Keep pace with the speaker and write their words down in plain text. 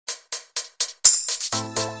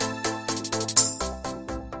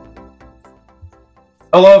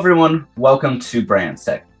Hello, everyone. Welcome to Brands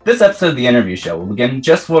Tech. This episode of the interview show will begin in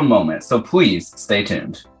just one moment, so please stay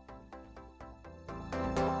tuned.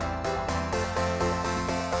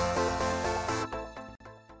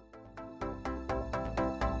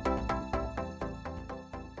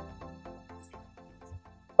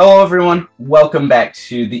 Hello, everyone. Welcome back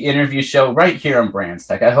to the interview show right here on Brands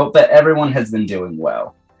Tech. I hope that everyone has been doing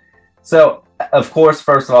well. So, of course,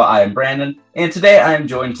 first of all, I am Brandon, and today I am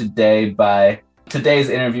joined by today's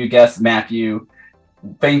interview guest, Matthew.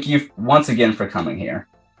 Thank you once again for coming here.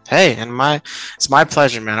 Hey, it's my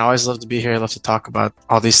pleasure, man. I always love to be here. I love to talk about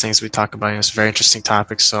all these things we talk about. It's a very interesting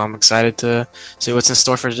topic, so I'm excited to see what's in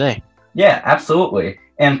store for today. Yeah, absolutely.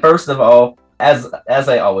 And first of all, as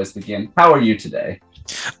I always begin, how are you today?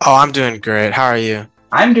 Oh, I'm doing great. How are you?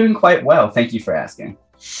 I'm doing quite well. Thank you for asking.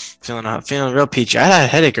 Feeling real peachy. I had a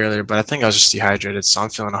headache earlier, but I think I was just dehydrated, so I'm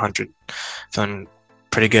feeling 100. Feeling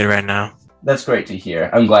pretty good right now. That's great to hear.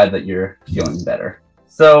 I'm glad that you're feeling better.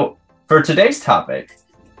 So, for today's topic,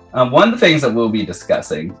 one of the things that we'll be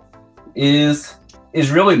discussing is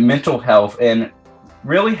really mental health and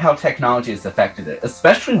really how technology has affected it,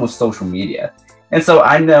 especially with social media. And so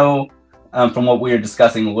I know from what we were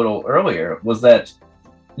discussing a little earlier was that,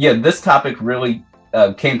 this topic really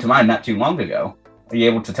came to mind not too long ago. Are you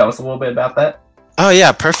able to tell us a little bit about that? Oh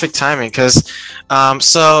yeah, perfect timing. Because, I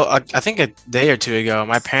think a day or two ago,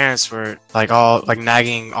 my parents were all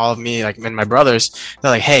nagging all of me, and my brothers.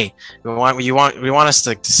 They're like, "Hey, we want us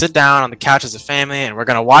to sit down on the couch as a family, and we're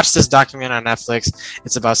gonna watch this documentary on Netflix.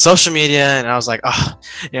 It's about social media." And I was like, "Oh,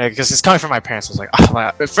 because it's coming from my parents." I was like, "Oh,"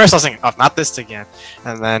 at first I was thinking, "Oh, not this again."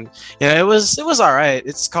 And then, it was all right.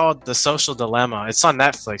 It's called The Social Dilemma. It's on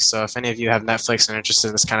Netflix. So if any of you have Netflix and are interested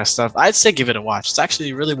in this kind of stuff, I'd say give it a watch. It's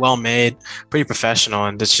actually really well made, pretty professional,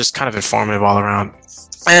 and it's just kind of informative all around.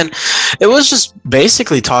 And it was just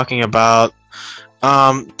basically talking about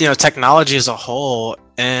technology as a whole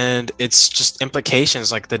and its just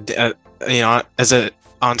implications on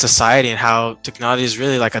society, and how technology is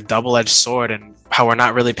really like a double-edged sword, and how we're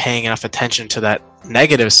not really paying enough attention to that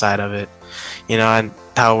negative side of it, and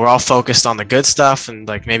how we're all focused on the good stuff and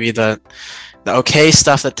maybe the okay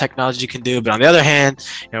stuff that technology can do, but on the other hand,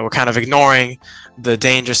 we're kind of ignoring the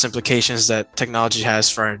dangerous implications that technology has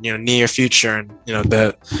for near future. And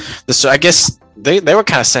so I guess they were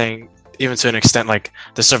kind of saying, even to an extent,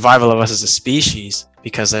 the survival of us as a species,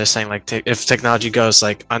 because they're saying if technology goes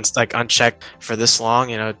unchecked for this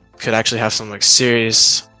long, it could actually have some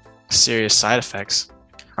serious side effects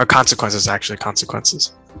or consequences.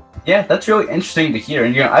 Yeah, that's really interesting to hear.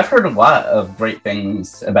 And I've heard a lot of great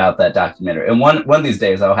things about that documentary. And one of these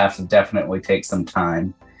days I'll have to definitely take some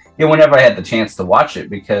time, whenever I had the chance to watch it,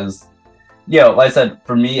 because like I said,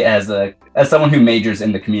 for me as someone who majors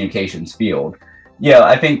in the communications field,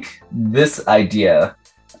 I think this idea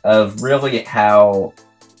of really how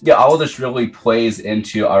all of this really plays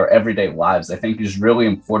into our everyday lives, I think is really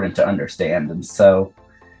important to understand. And so,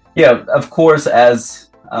 of course,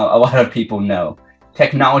 as a lot of people know,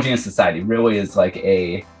 technology in society really is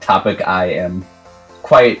a topic I am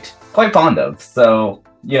quite fond of. So,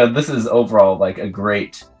 this is overall a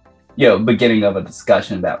great, beginning of a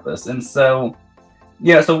discussion about this. And so,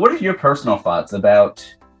 so what are your personal thoughts about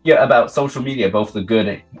social media, both the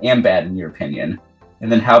good and bad, in your opinion? And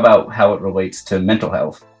then how about how it relates to mental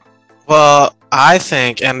health? Well, I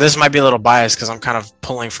think, and this might be a little biased because I'm kind of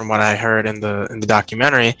pulling from what I heard in the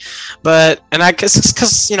documentary, and I guess it's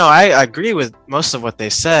because I agree with most of what they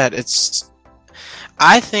said.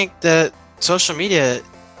 I think that social media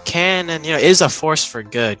can and is a force for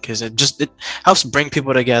good, because it helps bring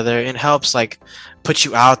people together. It helps put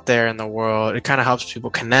you out there in the world. It kind of helps people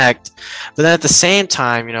connect, but then at the same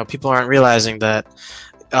time, people aren't realizing that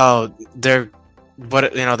the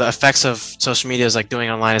effects of social media is doing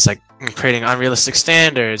online is creating unrealistic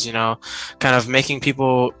standards, kind of making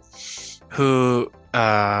people who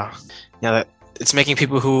it's making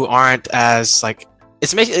people who aren't as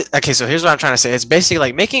okay, so here's what I'm trying to say. It's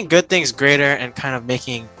basically making good things greater and kind of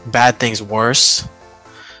making bad things worse,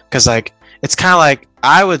 because it's kind of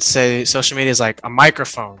I would say social media is like a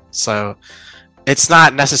microphone. So it's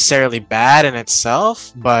not necessarily bad in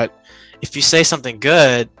itself, but if you say something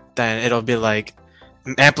good, then it'll be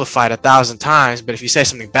amplified 1,000 times. But if you say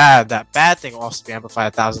something bad, that bad thing will also be amplified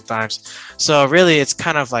 1,000 times. So really, it's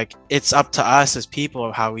kind of it's up to us as people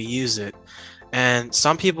of how we use it. And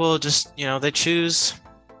some people just they choose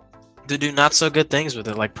to do not so good things with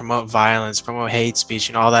it, like promote violence, promote hate speech,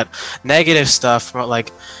 and all that negative stuff, promote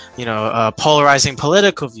like, polarizing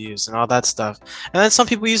political views and all that stuff. And then some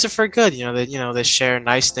people use it for good. They share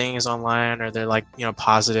nice things online, or they're like,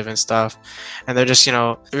 positive and stuff, and they're just,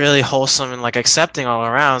 really wholesome and like accepting all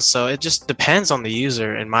around. So it just depends on the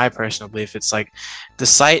user. In my personal belief, it's like the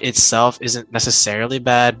site itself isn't necessarily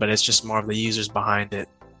bad, but it's just more of the users behind it.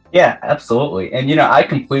 Yeah, absolutely. And I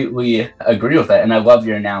completely agree with that. And I love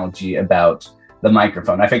your analogy about the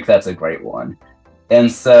microphone. I think that's a great one.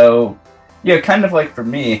 And so, kind of like for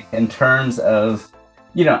me, in terms of,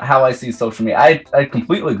 how I see social media, I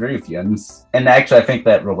completely agree with you. And actually, I think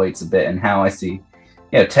that relates a bit in how I see,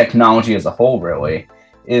 technology as a whole, really,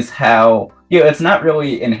 is how, it's not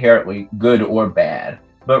really inherently good or bad,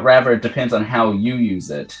 but rather it depends on how you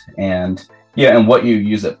use it and, and what you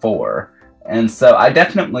use it for. And so I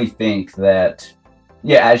definitely think that,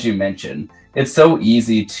 as you mentioned, it's so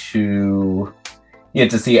easy to,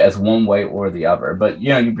 to see it as one way or the other. But,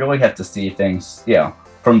 you really have to see things,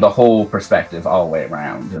 from the whole perspective all the way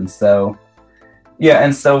around. And so,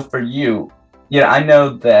 and so for you, I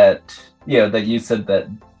know that, that you said that,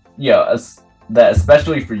 that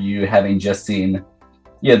especially for you having just seen,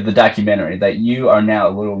 the documentary, that you are now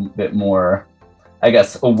a little bit more, I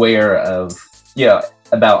guess, aware of,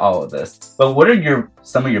 about all of this. But what are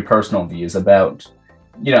some of your personal views about,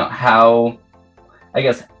 how, I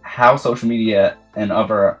guess, how social media and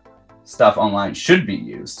other stuff online should be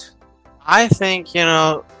used? I think,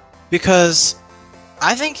 because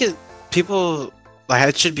I think people, like,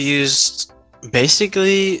 it should be used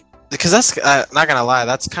basically, because that's, not gonna lie,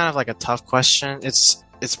 that's kind of like a tough question. It's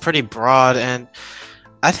pretty broad, and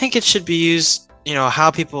I think it should be used,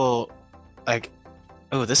 how people, like,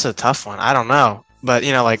 oh, this is a tough one. I don't know. But,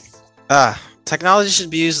 technology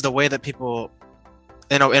should be used the way that people,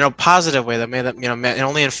 in a positive way, that may that, it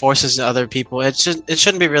only enforces other people. It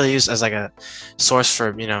shouldn't be really used as like a source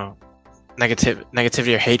for,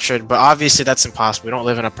 negativity or hatred. But obviously that's impossible. We don't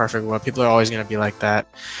live in a perfect world. People are always going to be like that.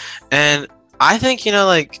 And I think,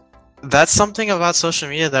 that's something about social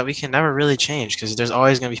media that we can never really change, because there's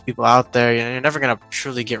always going to be people out there. You're never going to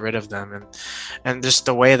truly get rid of them, and just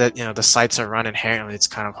the way that the sites are run inherently, it's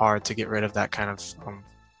kind of hard to get rid of that kind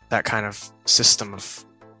of system of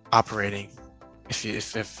operating.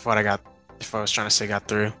 If what I was trying to say got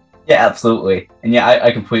through. Yeah, absolutely. And I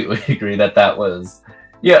completely agree that was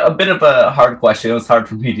a bit of a hard question. It was hard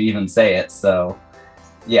for me to even say it. So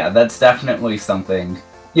that's definitely something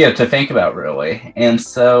to think about, really. And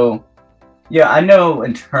so I know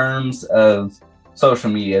in terms of social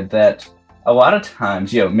media that a lot of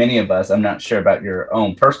times, many of us, I'm not sure about your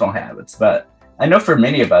own personal habits, but I know for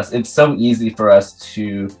many of us, it's so easy for us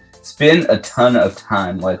to spend a ton of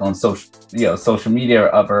time like on social media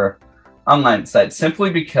or other online sites, simply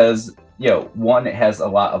because, one, it has a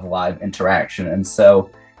lot of live interaction. And so,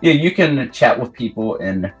 you can chat with people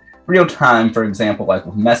in real time, for example, like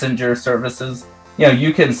with messenger services.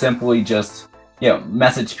 You can simply just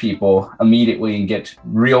message people immediately and get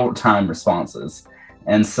real-time responses.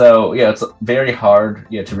 And so, it's very hard,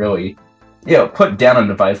 to really, put down a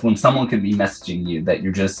device when someone could be messaging you that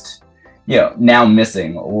you're just, now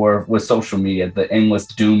missing. Or with social media, the endless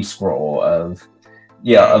doom scroll of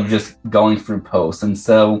just going through posts. And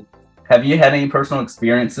so, have you had any personal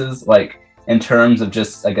experiences, like, in terms of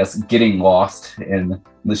just, I guess, getting lost in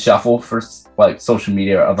the shuffle for, like, social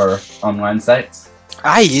media or other online sites?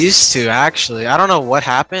 I used to, actually. I don't know what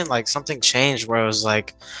happened. Like, something changed where it was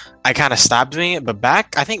like I kind of stopped doing it. But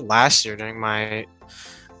back, I think last year during my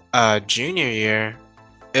junior year,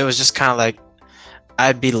 it was just kind of like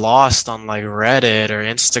I'd be lost on like Reddit or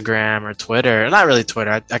Instagram or Twitter. Not really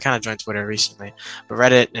Twitter. I kind of joined Twitter recently, but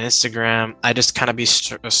Reddit and Instagram, I just kind of be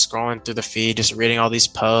scrolling through the feed, just reading all these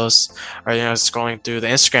posts, or scrolling through the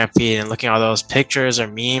Instagram feed and looking at all those pictures or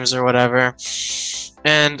memes or whatever.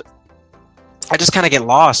 And I just kind of get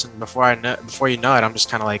lost, and before you know it, I'm just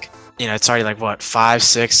kind of like, it's already like what, 5,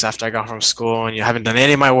 6 after I got home from school, and you haven't done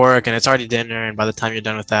any of my work, and it's already dinner, and by the time you're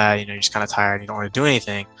done with that, you're just kind of tired, and you don't want to do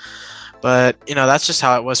anything. But that's just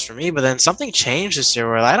how it was for me. But then something changed this year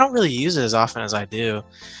where I don't really use it as often as I do.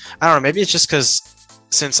 I don't know, maybe it's just because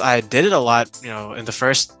since I did it a lot, in the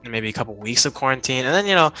first maybe a couple weeks of quarantine, and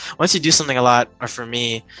then once you do something a lot, or for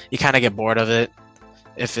me, you kind of get bored of it.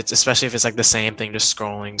 Especially if it's like the same thing, just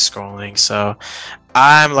scrolling. So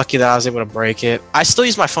I'm lucky that I was able to break it. I still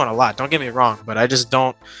use my phone a lot, don't get me wrong, but I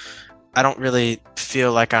don't really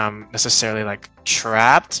feel like I'm necessarily like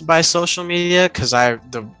trapped by social media, because I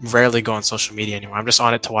rarely go on social media anymore. I'm just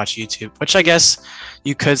on it to watch YouTube, which I guess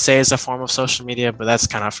you could say is a form of social media, but that's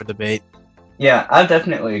kind of for debate. Yeah, I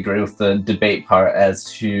definitely agree with the debate part as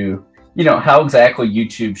to, how exactly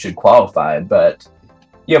YouTube should qualify. But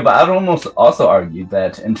yeah, but I'd almost also argue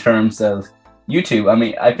that in terms of YouTube, I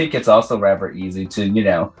mean, I think it's also rather easy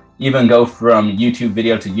to, even go from YouTube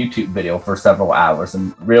video to YouTube video for several hours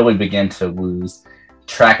and really begin to lose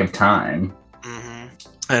track of time.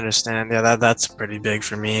 I understand. Yeah, that's pretty big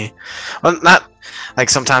for me. Well, not like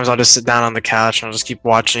sometimes I'll just sit down on the couch and I'll just keep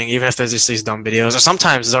watching, even if there's just these dumb videos. Or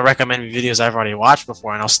sometimes they'll recommend me videos I've already watched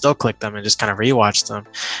before, and I'll still click them and just kind of rewatch them.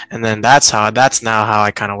 And then that's now how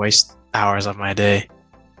I kind of waste hours of my day.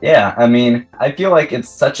 Yeah, I mean, I feel like it's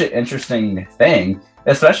such an interesting thing,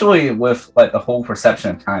 especially with like the whole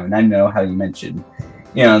perception of time. And I know how you mentioned,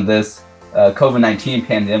 this COVID-19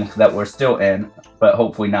 pandemic that we're still in, but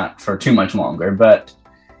hopefully not for too much longer. But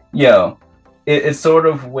it's sort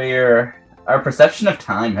of where our perception of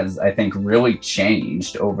time has, I think, really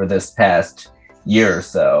changed over this past year or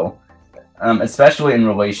so, especially in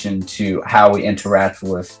relation to how we interact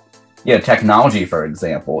with, technology, for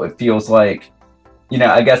example. It feels like,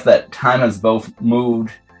 I guess that time has both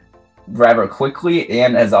moved rather quickly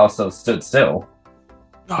and has also stood still.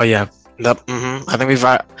 Oh yeah. I think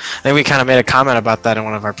we kind of made a comment about that in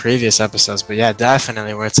one of our previous episodes, but yeah,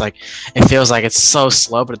 definitely, where it's like it feels like it's so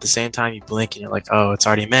slow, but at the same time you blink and you're like, oh, it's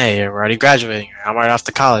already May, or we're already graduating, or I'm already off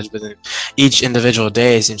to college. But then each individual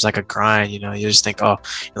day seems like a grind. You just think, oh,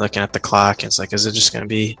 you're looking at the clock and it's like, is it just gonna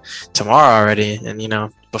be tomorrow already? And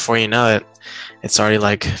before you know it, it's already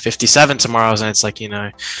like 57 tomorrows, and it's like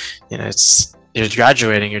it's you're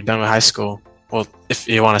graduating, you're done with high school. Well, if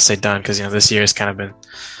you want to say done, because this year has kind of been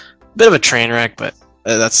bit of a train wreck, but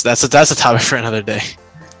that's a topic for another day.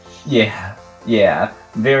 Yeah,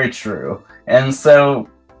 very true. And so,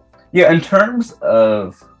 in terms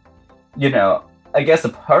of, I guess a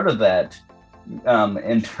part of that,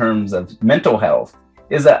 in terms of mental health,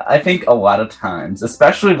 is that I think a lot of times,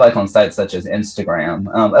 especially like on sites such as Instagram,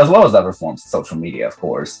 as well as other forms of social media, of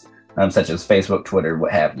course, such as Facebook, Twitter,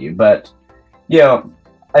 what have you, but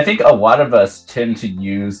I think a lot of us tend to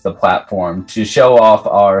use the platform to show off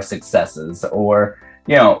our successes, or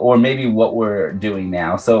maybe what we're doing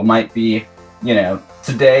now. So it might be,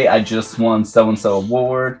 today I just won so-and-so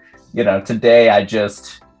award. Today I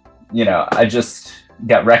just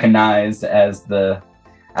got recognized as the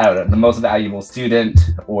most valuable student,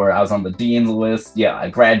 or I was on the dean's list. Yeah, I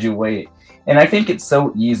graduate. And I think it's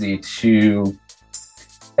so easy to,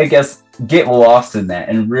 I guess, get lost in that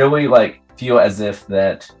and really feel as if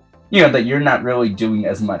that that you're not really doing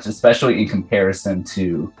as much, especially in comparison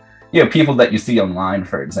to people that you see online,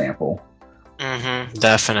 for example.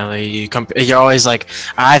 Definitely, you're always like,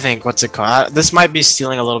 I think, what's it called? This might be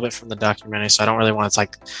stealing a little bit from the documentary, so I don't really want to. I'm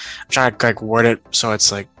trying to word it so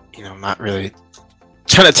it's not really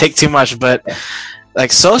trying to take too much, but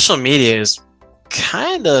social media is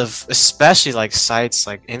kind of, especially sites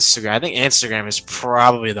like Instagram. I think Instagram is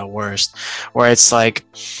probably the worst, where it's like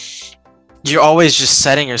you're always just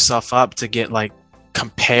setting yourself up to get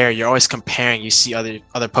you're always comparing. You see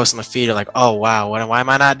other posts on the feed, you're like, oh wow, why am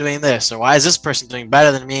I not doing this, or why is this person doing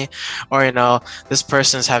better than me, or this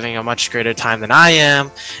person's having a much greater time than I am.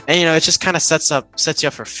 And it just kind of sets you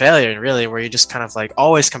up for failure, really, where you're just kind of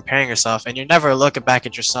always comparing yourself, and you never look back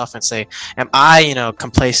at yourself and say, am I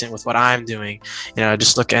complacent with what I'm doing?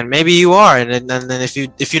 Just look, and maybe you are, and then if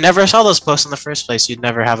you never saw those posts in the first place, you'd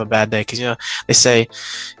never have a bad day, because they say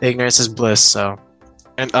ignorance is bliss. So,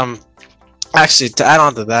 and actually, to add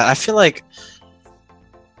on to that, I feel like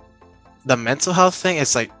the mental health thing,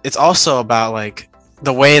 it's also about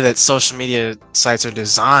the way that social media sites are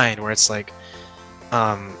designed, where it's the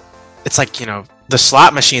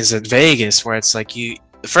slot machines at Vegas, where it's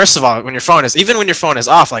first of all, when your phone is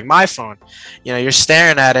off, like my phone, you're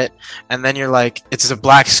staring at it, and then you're it's a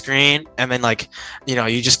black screen, and then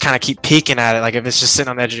you just kind of keep peeking at it, if it's just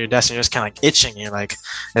sitting on the edge of your desk, and you're just kind of itching. You're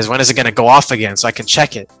when is it going to go off again so I can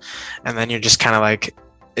check it? And then you're just kind of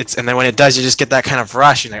and then when it does, you just get that kind of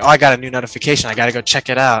rush. You're oh, I got a new notification, I got to go check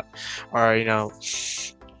it out, or and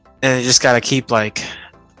you just got to keep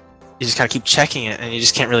checking it, and you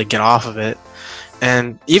just can't really get off of it.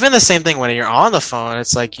 And even the same thing when you're on the phone,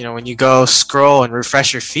 it's when you go scroll and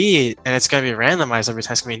refresh your feed, and it's going to be randomized every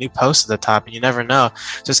time. It's going to be a new post at the top, and you never know.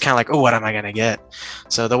 So it's kind of oh, what am I going to get?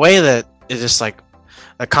 So the way that it's just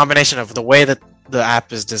a combination of the way that the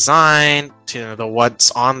app is designed, to the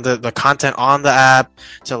what's on the content on the app,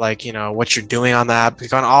 to what you're doing on the app,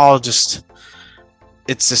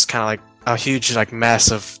 it's just kind of a huge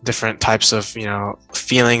mess of different types of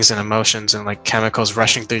feelings and emotions and chemicals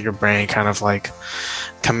rushing through your brain, kind of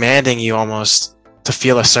commanding you almost to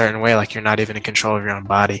feel a certain way, you're not even in control of your own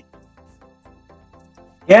body.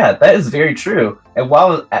 Yeah, that is very true. And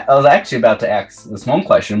while I was actually about to ask this one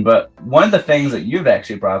question, but one of the things that you've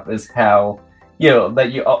actually brought up is how,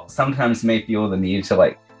 that you sometimes may feel the need to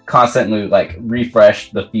like constantly like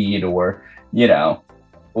refresh the feed or,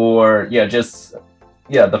 just,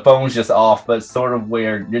 the phone's just off, but sort of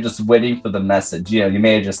where you're just waiting for the message. You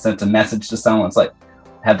may have just sent a message to someone. It's like,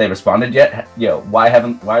 have they responded yet? Why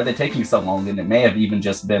are they taking so long? And it may have even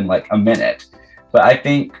just been like a minute. But I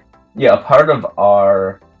think, a part of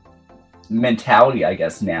our mentality, I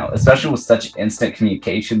guess, now, especially with such instant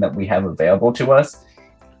communication that we have available to us,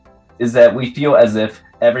 is that we feel as if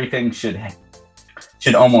everything should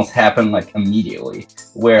almost happen like immediately.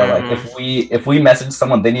 Where like if we message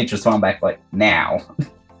someone, they need to respond back like now.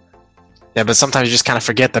 Yeah, but sometimes you just kind of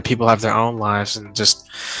forget that people have their own lives and just,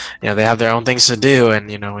 they have their own things to do. And,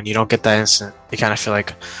 when you don't get that instant, you kind of feel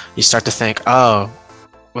like you start to think, oh,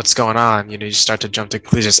 what's going on? You start to jump to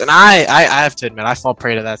conclusions. And I have to admit, I fall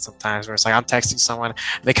prey to that sometimes where it's like I'm texting someone,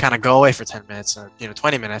 they kind of go away for 10 minutes or,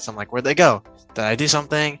 20 minutes. I'm like, where'd they go? Did I do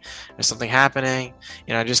something? There's something happening.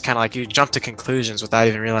 Just kind of like you jump to conclusions without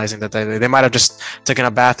even realizing that they might have just taken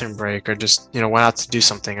a bathroom break or just, went out to do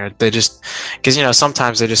something, or they just, because,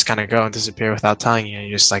 sometimes they just kind of go and disappear without telling you.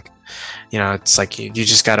 You just like, it's like you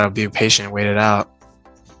just got to be patient and wait it out.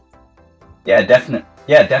 Yeah,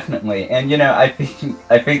 definitely. And I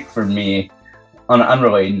think for me, on an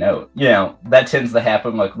unrelated note, that tends to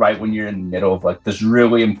happen like right when you're in the middle of like this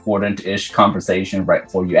really important-ish conversation right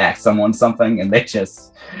before you ask someone something, and they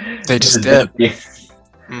just dip.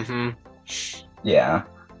 Mm-hmm. Yeah,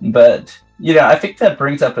 but I think that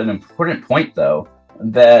brings up an important point though,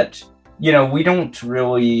 that we don't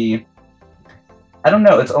really. I don't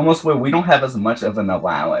know. It's almost where we don't have as much of an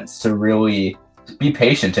allowance to really be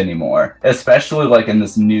patient anymore, especially like in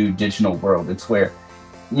this new digital world. It's where,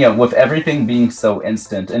 with everything being so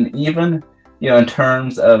instant, and even, in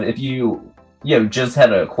terms of if you, just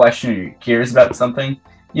had a question or you're curious about something,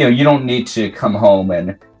 you don't need to come home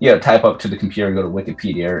and, type up to the computer, go to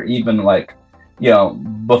Wikipedia, or even like,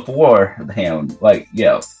 beforehand, like,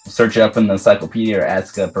 search up in the encyclopedia or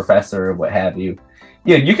ask a professor or what have you.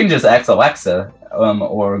 You can just ask Alexa,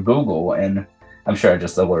 or Google, and I'm sure I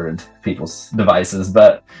just alerted people's devices,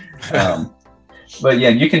 but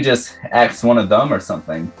you can just ask one of them or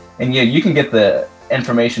something, and you can get the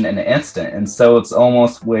information in an instant. And so it's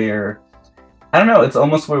almost where, I don't know, it's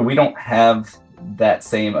almost where we don't have that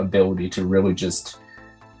same ability to really just,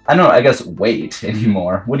 I don't know, I guess wait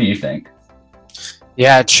anymore. What do you think?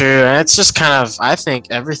 Yeah, true. And it's just kind of, I think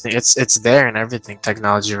everything, it's there in everything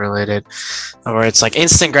technology related, where it's like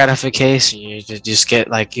instant gratification. You just get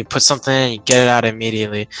like, you put something in, you get it out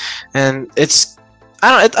immediately. And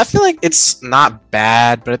I feel like it's not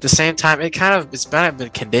bad, but at the same time, it's been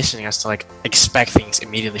conditioning us to like expect things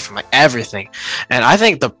immediately from like everything. And I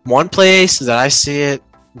think the one place that I see it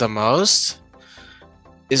the most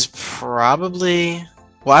is probably,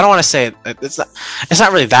 well, I don't want to say it's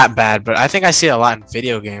not really that bad, but I think I see it a lot in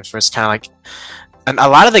video games where it's kind of like, and a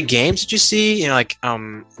lot of the games that you see, like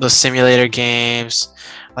those simulator games,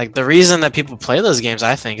 like the reason that people play those games,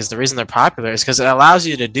 I think, is the reason they're popular is because it allows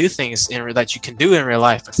you to do things that you can do in real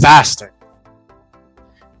life, but faster.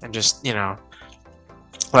 And just,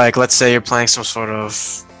 like let's say you're playing some sort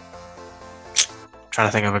of, trying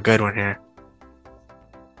to think of a good one here.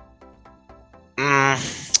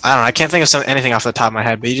 I don't know. I can't think of anything off the top of my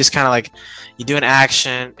head, but you just kind of like, you do an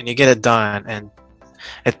action and you get it done, and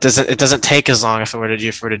it doesn't take as long if it were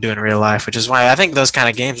to do in real life, which is why I think those kind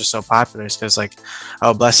of games are so popular. It's because like,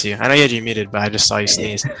 oh bless you, I know you had you muted, but I just saw you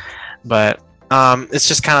sneeze. But it's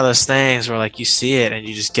just kind of those things where like you see it and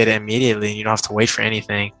you just get it immediately, and you don't have to wait for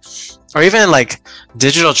anything, or even like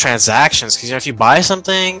digital transactions. Because if you buy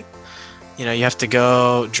something, you have to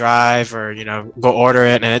go drive or, go order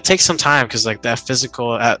it. And it takes some time because like that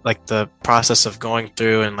physical, like the process of going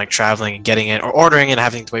through and like traveling and getting it or ordering it and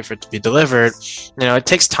having to wait for it to be delivered, it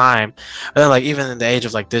takes time. And then like even in the age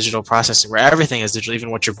of like digital processing where everything is digital, even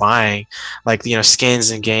what you're buying, like, skins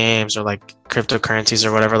in games or like cryptocurrencies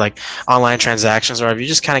or whatever, like online transactions or whatever, you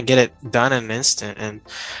just kind of get it done in an instant. And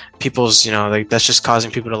people's, like that's just causing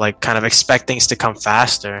people to like kind of expect things to come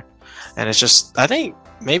faster. And it's just, I think,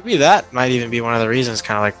 maybe that might even be one of the reasons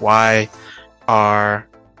kind of like why our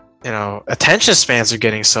attention spans are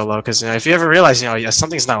getting so low, because if you ever realize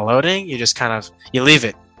something's not loading, you just kind of you leave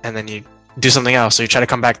it and then you do something else, or you try to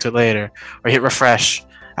come back to it later or hit refresh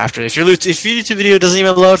after. If your YouTube video doesn't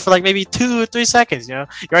even load for like maybe 2 or 3 seconds, you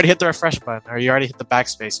already hit the refresh button or you already hit the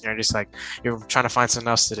backspace and you're just like you're trying to find something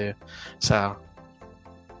else to do. So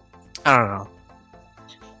I don't know.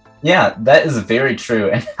 Yeah, that is very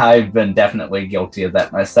true, and I've been definitely guilty of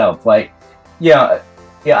that myself. Like,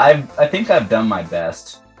 Yeah, I think I've done my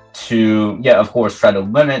best to, yeah, of course, try to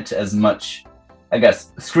limit as much, I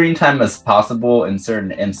guess, screen time as possible in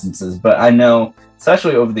certain instances. But I know,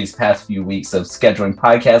 especially over these past few weeks of scheduling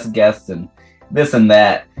podcast guests and this and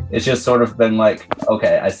that, it's just sort of been like,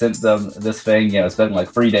 okay, I sent them this thing, it's been like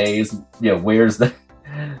 3 days, where's the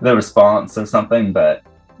response or something? But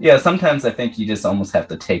yeah, sometimes I think you just almost have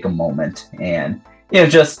to take a moment and,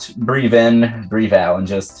 just breathe in, breathe out, and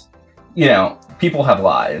just, people have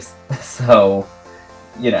lives. So,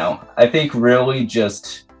 I think really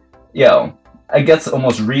just, I guess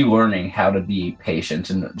almost relearning how to be patient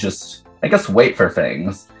and just, I guess, wait for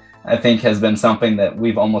things, I think has been something that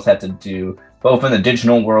we've almost had to do both in the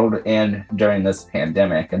digital world and during this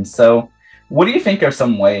pandemic. And so, what do you think are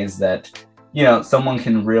some ways that, someone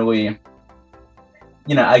can really,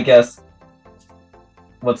 I guess,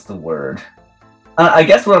 what's the word? I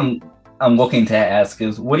guess what I'm looking to ask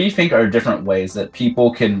is, what do you think are different ways that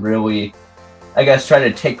people can really, I guess, try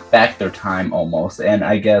to take back their time almost, and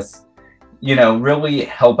I guess, really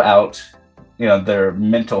help out, their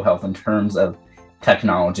mental health in terms of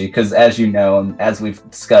technology? Because as you know, and as we've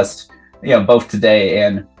discussed, both today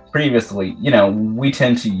and previously, we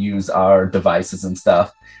tend to use our devices and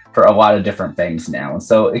stuff for a lot of different things now. And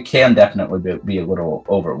so it can definitely be a little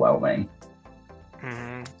overwhelming.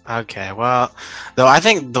 Okay, well, though I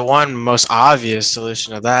think the one most obvious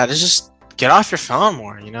solution to that is just get off your phone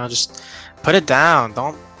more, just put it down.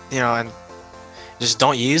 Don't, and just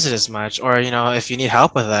don't use it as much. Or, if you need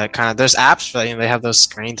help with that, there's apps for that, they have those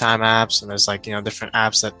screen time apps, and there's like, different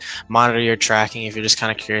apps that monitor your tracking if you're just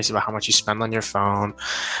kind of curious about how much you spend on your phone.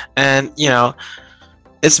 And,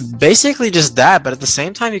 it's basically just that, but at the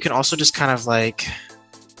same time, you can also just kind of like,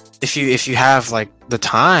 if you have like the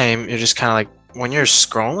time, you're just kind of like, when you're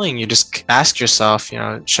scrolling, you just ask yourself,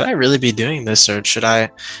 should I really be doing this, or is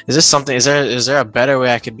there a better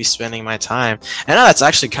way I could be spending my time? I know that's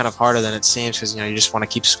actually kind of harder than it seems, because you just want to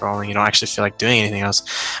keep scrolling, you don't actually feel like doing anything else.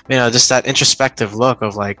 Just that introspective look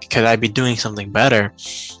of like, could I be doing something better?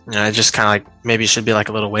 It just kind of like, maybe it should be like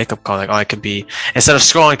a little wake up call, like, oh, I could be, instead of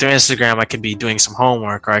scrolling through Instagram, I could be doing some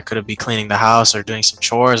homework, or I could be cleaning the house, or doing some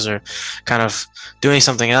chores, or kind of doing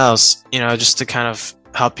something else, just to kind of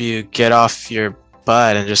help you get off your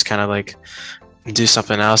butt and just kind of like do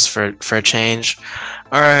something else for a change.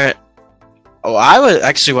 Or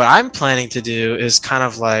what I'm planning to do is kind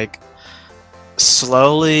of like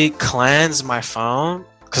slowly cleanse my phone,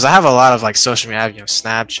 because I have a lot of like social media. I have,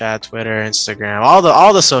 Snapchat, Twitter, Instagram,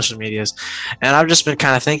 all the social medias, and I've just been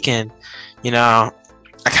kind of thinking, I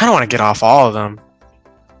kind of want to get off all of them,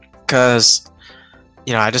 because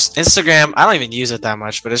Instagram, I don't even use it that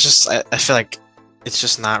much, but it's just, I feel like it's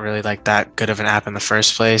just not really like that good of an app in the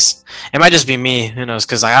first place. It might just be me, who knows,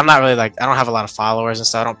 because I'm not really like, I don't have a lot of followers and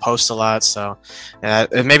stuff. I don't post a lot, so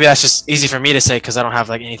maybe that's just easy for me to say because I don't have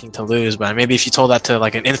like anything to lose. But maybe if you told that to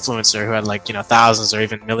like an influencer who had like thousands or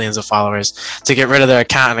even millions of followers, to get rid of their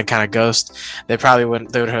account and kind of ghost, they probably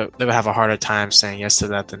wouldn't. They would have a harder time saying yes to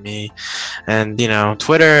that than me. And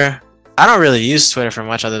Twitter, I don't really use Twitter for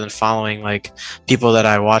much other than following like people that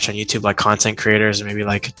I watch on YouTube, like content creators, or maybe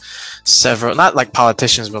like several, not like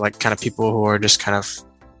politicians, but like kind of people who are just kind of,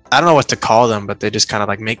 I don't know what to call them, but they just kind of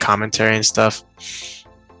like make commentary and stuff.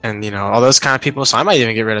 And, all those kind of people. So I might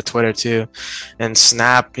even get rid of Twitter too. And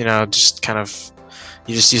Snap, just kind of,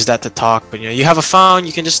 you just use that to talk. But, you have a phone,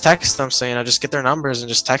 you can just text them. So, just get their numbers and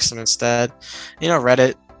just text them instead.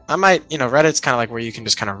 Reddit. I might, Reddit's kind of like where you can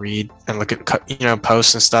just kind of read and look at,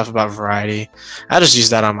 posts and stuff about Variety. I just use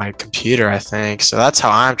that on my computer, I think. So that's how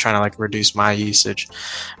I'm trying to like reduce my usage.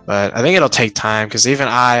 But I think it'll take time, because even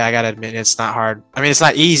I gotta admit, it's not hard. I mean, it's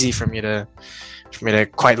not easy for me to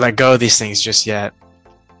quite let go of these things just yet.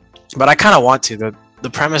 But I kind of want to. The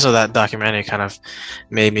premise of that documentary kind of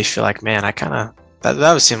made me feel like, man, that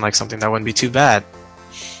would seem like something that wouldn't be too bad.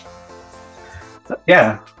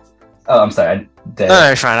 Yeah. Oh, I'm sorry. No,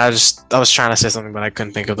 you're fine. I was trying to say something, but I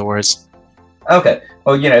couldn't think of the words. Okay.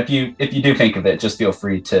 Well, if you do think of it, just feel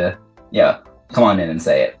free to come on in and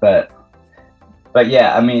say it. But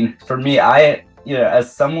yeah, I mean, for me,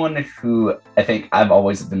 as someone who I think I've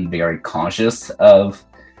always been very conscious of,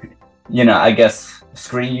 I guess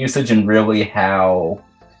screen usage and really how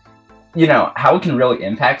it can really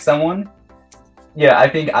impact someone. Yeah, I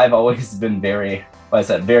think I've always been very, like I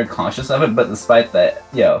said, very conscious of it. But despite that,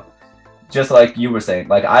 just like you were saying,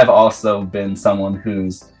 like I've also been someone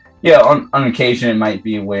who's, on occasion it might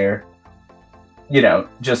be where,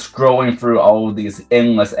 just scrolling through all of these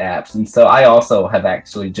endless apps. And so I also have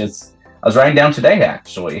actually I was writing down today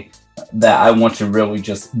actually that I want to really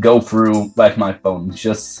just go through like my phone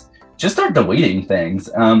just just start deleting things.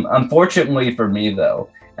 Unfortunately for me, though,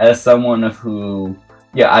 as someone who,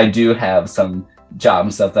 yeah, I do have some job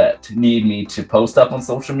and stuff that need me to post up on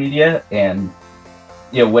social media and,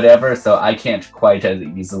 you know, whatever, so I can't quite as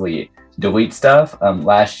easily delete stuff.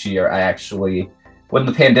 Last year, I actually, when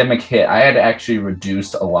the pandemic hit, I had actually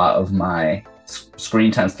reduced a lot of my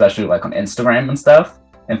screen time, especially like on Instagram and stuff.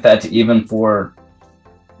 In fact, even for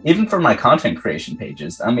my content creation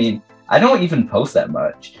pages, I mean, I don't even post that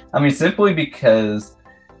much. I mean, simply because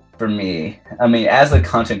for me, I mean, as a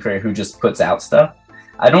content creator who just puts out stuff,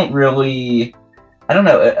 I don't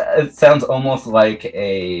know, it sounds almost like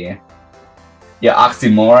a, yeah,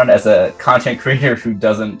 oxymoron as a content creator who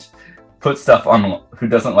doesn't put stuff on, who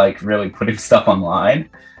doesn't like really putting stuff online.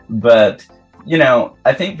 But, you know,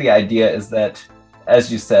 I think the idea is that,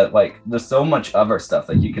 as you said, like, there's so much other stuff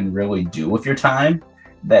that you can really do with your time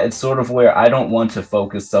that it's sort of where I don't want to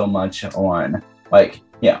focus so much on, like,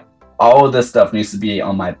 yeah, all of this stuff needs to be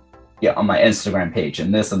on my Instagram page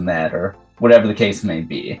and this and that, or whatever the case may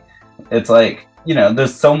be. It's like, you know,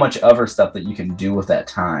 there's so much other stuff that you can do with that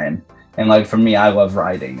time. And like, for me, I love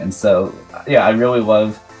writing. And so, yeah, I really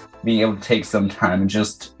love being able to take some time and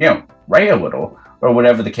just, you know, write a little, or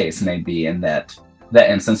whatever the case may be in that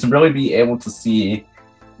instance, and really be able to see,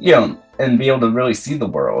 you know, and be able to really see the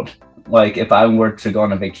world. Like, if I were to go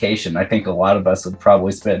on a vacation, I think a lot of us would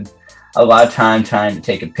probably spend a lot of time trying to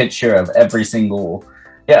take a picture of every single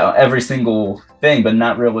thing, but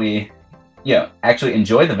not really, you know, actually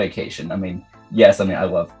enjoy the vacation. I mean, yes, I mean, I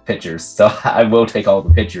love pictures, so I will take all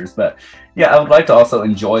the pictures, but yeah, I would like to also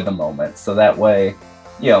enjoy the moment. So that way,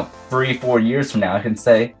 you know, 3-4 years from now, I can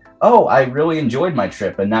say, oh, I really enjoyed my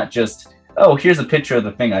trip, and not just, oh, here's a picture of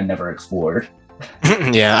the thing I never explored.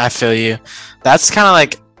 Yeah, I feel you. That's kind of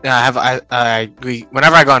like,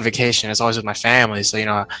 whenever I go on vacation, it's always with my family. So, you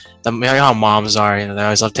know how moms are, you know, they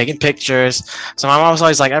always love taking pictures. So my mom's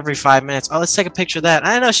always like, every 5 minutes, oh, let's take a picture of that.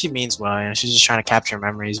 And I know she means well, you know, she's just trying to capture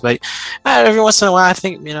memories. But every once in a while, I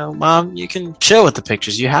think, you know, Mom, you can chill with the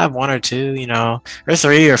pictures. You have 1 or 2, you know, or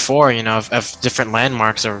 3 or 4, you know, of different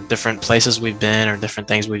landmarks or different places we've been or different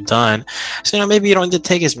things we've done. So, you know, maybe you don't need to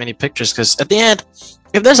take as many pictures, because at the end,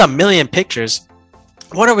 if there's a million pictures,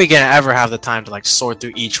 when are we gonna ever have the time to like sort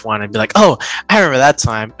through each one and be like, oh, I remember that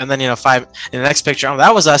time, and then, you know, in the next picture, oh,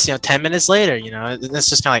 that was us, you know, 10 minutes later, you know, it's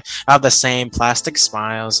just kind of like, I have the same plastic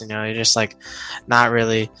smiles, you know, you're just like not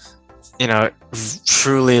really, you know,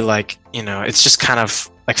 truly, like, you know, it's just kind of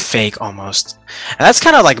like fake almost. And that's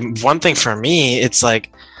kind of like one thing for me. It's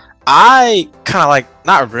like, I kind of like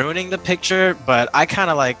not ruining the picture, but I kind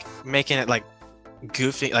of like making it like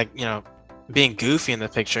goofy, like, you know, being goofy in the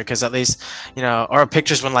picture, because at least, you know, or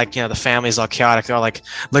pictures when, like, you know, the family's all chaotic, they're all like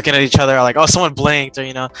looking at each other, or like, oh, someone blinked, or,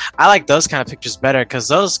 you know, I like those kind of pictures better, because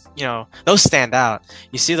those, you know, those stand out.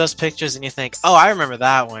 You see those pictures and you think, oh, I remember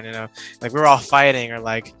that one, you know, like we were all fighting, or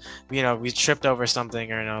like, you know, we tripped over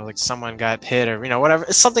something, or, you know, like someone got hit, or, you know, whatever.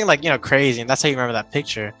 It's something like, you know, crazy, and that's how you remember that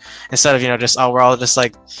picture, instead of, you know, just, oh, we're all just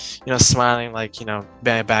like, you know, smiling, like, you know,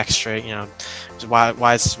 back straight, you know, just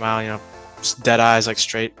wide smile, you know, just dead eyes, like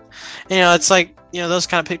straight. You know, it's like, you know, those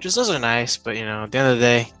kind of pictures, those are nice, but, you know, at the end of the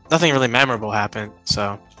day, nothing really memorable happened. So,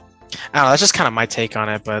 I don't know, that's just kind of my take on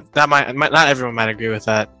it, but that might not everyone might agree with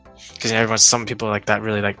that, because, you know, some people like that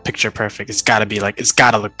really like picture perfect. It's got to be like, it's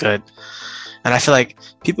got to look good. And I feel like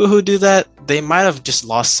people who do that, they might have just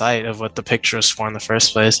lost sight of what the picture was for in the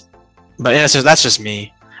first place. But yeah, that's just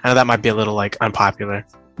me. I know that might be a little like unpopular.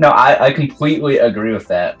 No, I completely agree with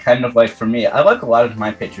that. Kind of like, for me, I like a lot of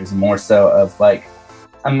my pictures more so of like,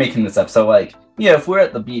 I'm making this up. So like, yeah, if we're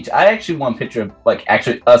at the beach, I actually want a picture of like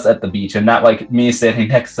actually us at the beach, and not like me sitting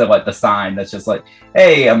next to like the sign that's just like,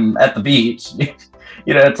 hey, I'm at the beach.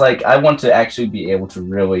 You know, it's like, I want to actually be able to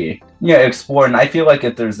really, you know, explore. And I feel like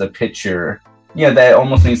if there's a picture, you know, that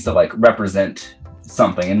almost needs to like represent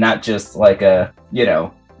something, and not just like a, you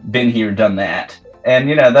know, been here, done that. And,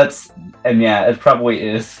 you know, yeah, it probably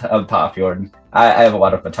is unpopular. I have a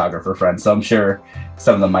lot of photographer friends, so I'm sure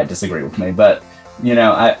some of them might disagree with me, but, you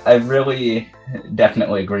know, I really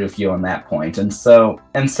definitely agree with you on that point. And so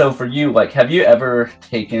for you, like, have you ever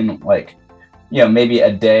taken, like, you know, maybe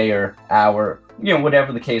a day or hour, you know,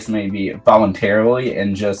 whatever the case may be, voluntarily,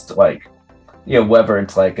 and just like, you know, whether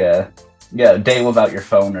it's like a day without your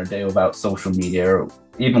phone, or a day without social media, or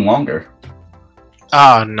even longer?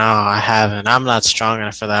 Oh no, I haven't. I'm not strong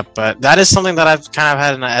enough for that, but that is something that I've kind of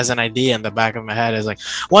had as an idea in the back of my head. Is like,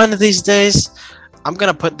 one of these days, I'm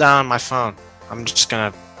gonna put down my phone. I'm just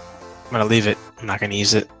gonna gonna leave it. I'm not gonna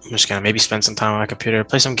use it. I'm just gonna maybe spend some time on my computer,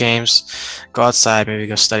 play some games, go outside, maybe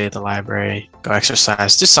go study at the library, go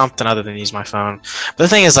exercise, do something other than use my phone. But the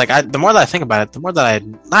thing is, like, the more that I think about it, the more that I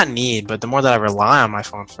not need, but the more that I rely on my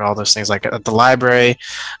phone for all those things. Like at the library,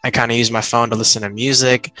 I kind of use my phone to listen to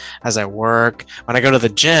music as I work. When I go to the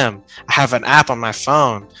gym, I have an app on my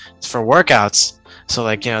phone for workouts. So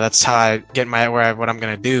like, that's how I get what I'm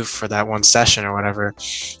gonna do for that one session or whatever.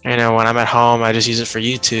 When I'm at home, I just use it for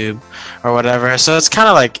YouTube or whatever. So it's kind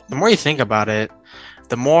of like, the more you think about it,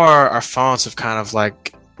 the more our phones have kind of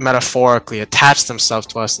like metaphorically attached themselves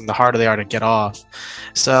to us, and the harder they are to get off.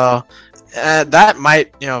 So that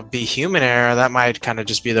might, be human error. That might kind of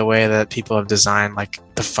just be the way that people have designed like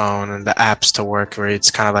the phone and the apps to work, where it's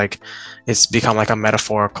kind of like it's become like a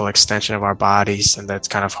metaphorical extension of our bodies, and that's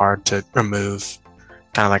kind of hard to remove.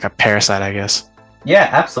 Kind of like a parasite, I guess. Yeah,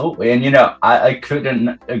 absolutely. And I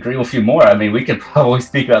couldn't agree with you more. I mean, we could probably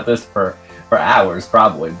speak about this for hours,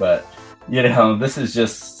 probably. But this is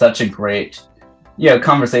just such a great,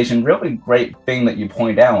 conversation. Really great thing that you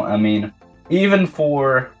point out. I mean, even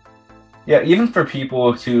for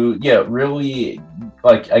people to really,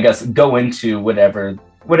 like, I guess, go into whatever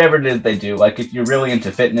it is they do. Like, if you're really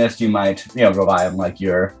into fitness, you might rely on like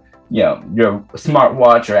your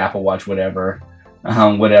smartwatch or Apple Watch, whatever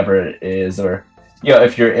it is. Or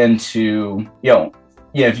if you're into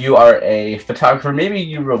if you are a photographer, maybe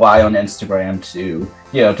you rely on Instagram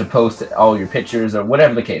to post all your pictures or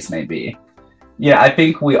whatever the case may be. I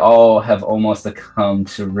think we all have almost come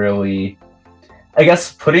to really, I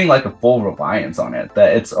guess, putting like a full reliance on it,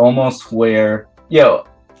 that it's almost where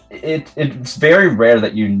it's very rare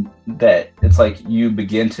that it's like you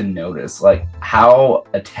begin to notice like how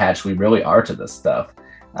attached we really are to this stuff.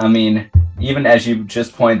 I mean, even as you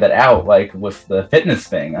just pointed that out, like with the fitness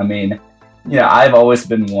thing, I mean, I've always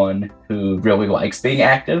been one who really likes being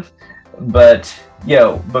active, but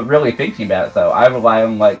really thinking about it though, I rely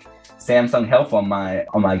on like Samsung Health on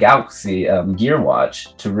my Galaxy Gear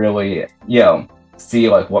watch to really, see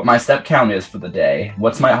like what my step count is for the day,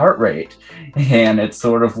 what's my heart rate. And it's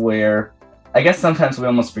sort of where I guess sometimes we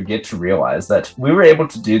almost forget to realize that we were able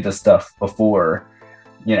to do this stuff before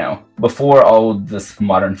all this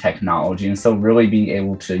modern technology. And so really being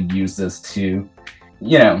able to use this to,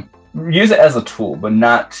 use it as a tool, but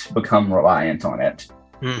not become reliant on it.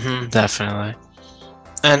 Definitely.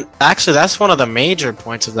 And actually, that's one of the major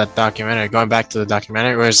points of that documentary, going back to the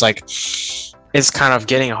documentary, where it's like, it's kind of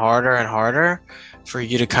getting harder and harder for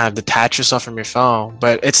you to kind of detach yourself from your phone.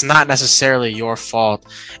 But it's not necessarily your fault.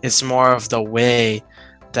 It's more of the way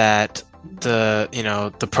that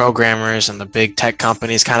the programmers and the big tech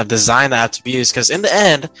companies kind of design the app to be used. Because in the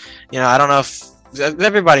end, I don't know if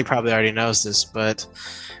everybody probably already knows this, but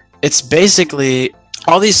it's basically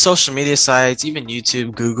all these social media sites, even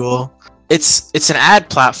YouTube, Google, it's an ad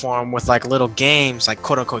platform with like little games, like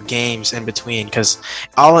quote unquote games in between. Because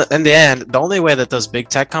in the end, the only way that those big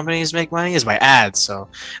tech companies make money is by ads. So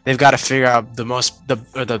they've got to figure out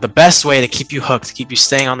the best way to keep you hooked, to keep you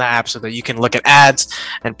staying on the app, so that you can look at ads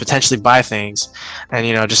and potentially buy things,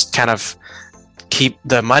 and just kind of keep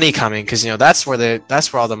the money coming. Because that's where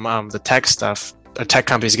all the tech stuff, or tech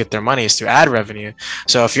companies get their money, is through ad revenue.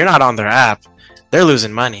 So if you're not on their app, they're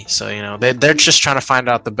losing money. So they're just trying to find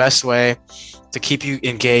out the best way to keep you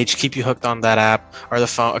engaged, keep you hooked on that app or the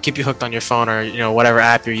phone, or keep you hooked on your phone, or whatever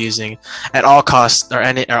app you're using, at all costs or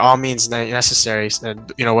all means necessary.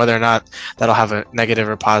 And whether or not that'll have a negative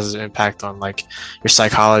or positive impact on like your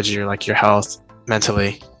psychology or like your health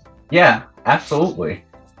mentally. Yeah, absolutely.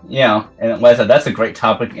 And like I said, that's a great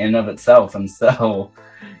topic in of itself. And so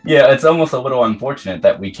it's almost a little unfortunate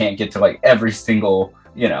that we can't get to like every single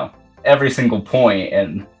point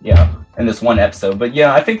in this one episode. But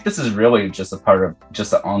I think this is really just a part of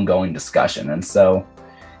just an ongoing discussion. And so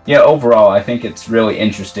overall, I think it's really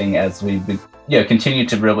interesting as we continue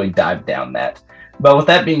to really dive down that. But with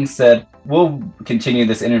that being said, we'll continue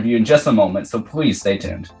this interview in just a moment, so please stay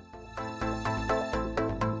tuned.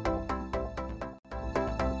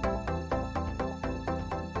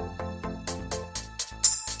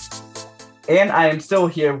 And I am still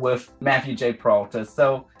here with Matthew J. Peralta.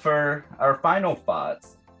 So for our final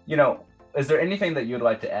thoughts, is there anything that you'd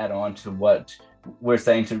like to add on to what we're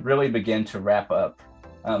saying to really begin to wrap up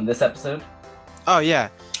this episode? Oh, yeah.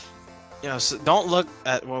 So don't look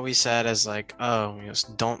at what we said as like,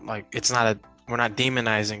 don't like, we're not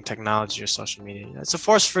demonizing technology or social media. It's a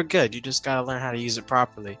force for good. You just got to learn how to use it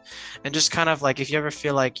properly. And just kind of like, if you ever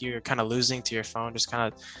feel like you're kind of losing to your phone, just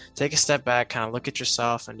kind of take a step back, kind of look at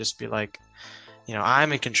yourself and just be like,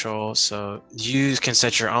 I'm in control, so you can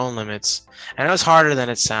set your own limits. I know it's harder than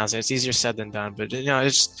it sounds. It's easier said than done, but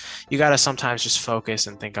it's you gotta sometimes just focus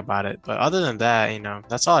and think about it. But other than that,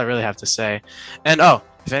 that's all I really have to say. And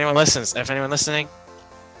if anyone listening,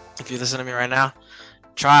 if you listen to me right now,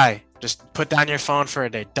 just put down your phone for a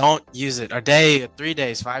day. Don't use it a day, 3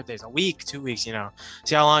 days, 5 days, a week, 2 weeks. See how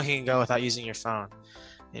long you can go without using your phone.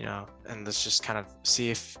 And let's just kind of see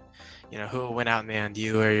if who will win out in the end,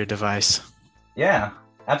 you or your device. Yeah,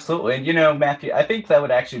 absolutely. And Matthew, I think that would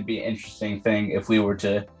actually be an interesting thing if we were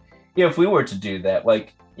to, do that.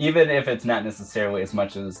 Like, even if it's not necessarily as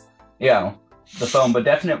much as the phone, but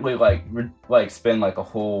definitely like spend like a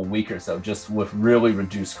whole week or so just with really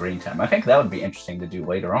reduced screen time. I think that would be interesting to do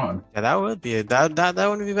later on. Yeah, that would be that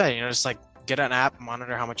wouldn't be bad. Just like get an app,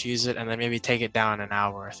 monitor how much you use it, and then maybe take it down an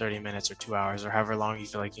hour, or 30 minutes, or 2 hours, or however long you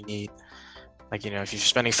feel like you need. Like, if you're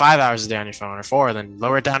spending 5 hours a day on your phone or 4, then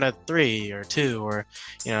lower it down to 3 or 2, or,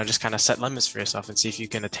 just kind of set limits for yourself and see if you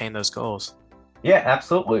can attain those goals. Yeah,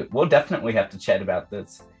 absolutely. We'll definitely have to chat about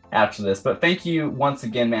this after this. But thank you once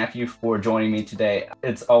again, Matthew, for joining me today.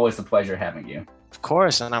 It's always a pleasure having you. Of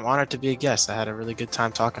course, and I'm honored to be a guest. I had a really good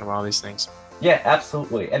time talking about all these things. Yeah,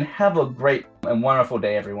 absolutely. And have a great and wonderful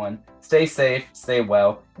day, everyone. Stay safe, stay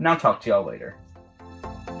well, and I'll talk to y'all later.